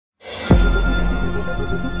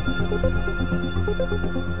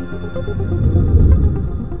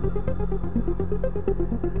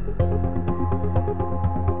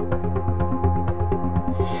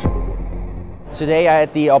Today I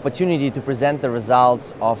had the opportunity to present the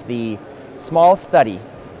results of the small study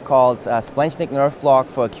called Splanchnic nerve block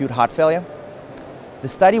for acute heart failure. The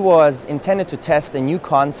study was intended to test a new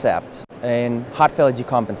concept in heart failure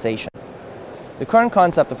decompensation. The current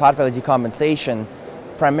concept of heart failure decompensation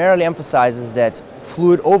primarily emphasizes that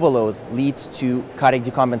fluid overload leads to cardiac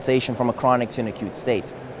decompensation from a chronic to an acute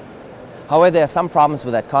state. However, there are some problems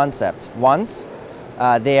with that concept.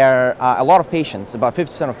 There are a lot of patients, about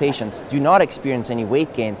 50% of patients, do not experience any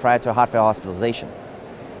weight gain prior to a heart failure hospitalization.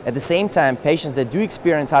 At the same time, patients that do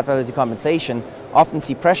experience heart failure decompensation often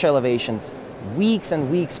see pressure elevations weeks and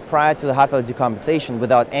weeks prior to the heart failure decompensation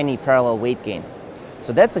without any parallel weight gain.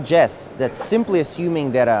 So that suggests that simply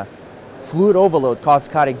assuming that a fluid overload causes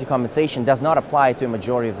cardiac decompensation does not apply to a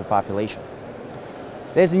majority of the population.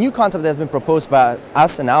 There's a new concept that has been proposed by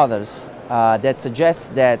us and others that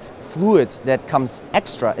suggests that fluid that comes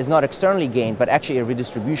extra is not externally gained, but actually a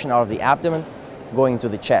redistribution out of the abdomen going to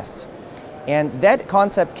the chest. And that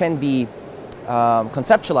concept can be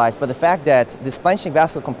conceptualized by the fact that the splanchnic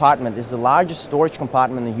vascular compartment is the largest storage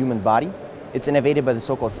compartment in the human body. It's innervated by the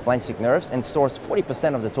so-called splanchnic nerves and stores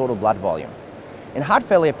 40% of the total blood volume. In heart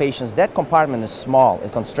failure patients, that compartment is small,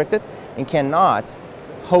 it's constricted, and cannot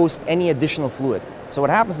host any additional fluid. So what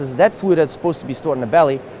happens is that fluid that's supposed to be stored in the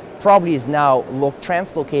belly probably is now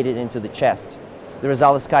translocated into the chest. The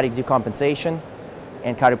result is cardiac decompensation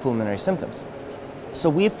and cardiopulmonary symptoms. So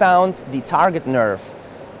we found the target nerve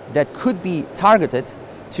that could be targeted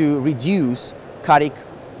to reduce cardiac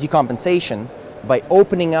decompensation by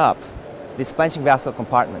opening up the splanchnic vascular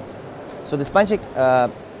compartment. So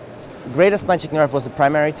the greater splanchnic nerve was the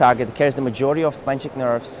primary target. It carries the majority of splanchnic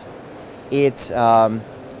nerves. It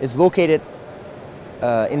is located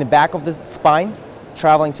in the back of the spine,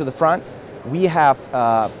 traveling to the front. We have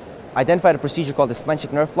identified a procedure called the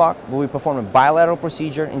Splanchnic nerve block, where we perform a bilateral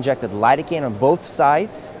procedure, injected lidocaine on both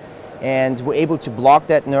sides, and we're able to block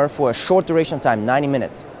that nerve for a short duration of time, 90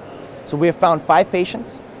 minutes. So we have found 5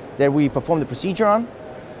 patients that we performed the procedure on.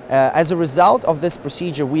 As a result of this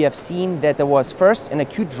procedure, we have seen that there was first an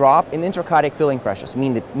acute drop in intracardiac filling pressures,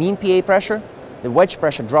 meaning the mean PA pressure, the wedge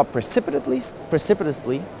pressure dropped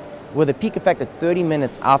precipitously with a peak effect at 30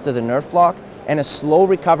 minutes after the nerve block, and a slow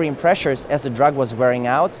recovery in pressures as the drug was wearing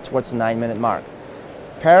out towards the 9-minute mark.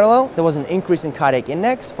 Parallel, there was an increase in cardiac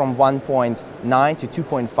index from 1.9 to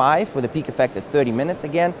 2.5 with a peak effect at 30 minutes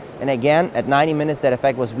again, and again at 90 minutes that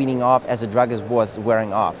effect was weaning off as the drug was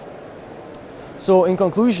wearing off. So in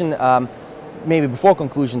conclusion, maybe before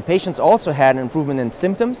conclusion, patients also had an improvement in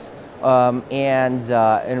symptoms and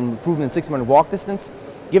an improvement in 6-minute walk distance.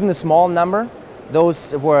 Given the small number,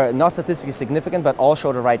 those were not statistically significant, but all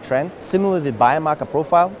showed a right trend. Similarly, the biomarker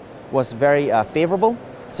profile was very favorable,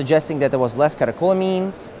 suggesting that there was less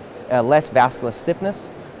catecholamines, less vascular stiffness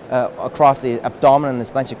across the abdomen and the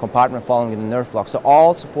splanchnic compartment following the nerve block. So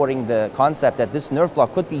all supporting the concept that this nerve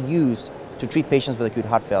block could be used to treat patients with acute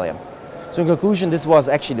heart failure. So in conclusion, this was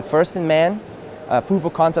actually the first in man proof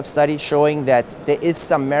of concept study showing that there is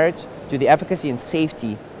some merit to the efficacy and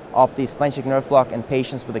safety of the splanchnic nerve block in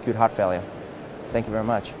patients with acute heart failure. Thank you very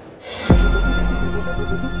much.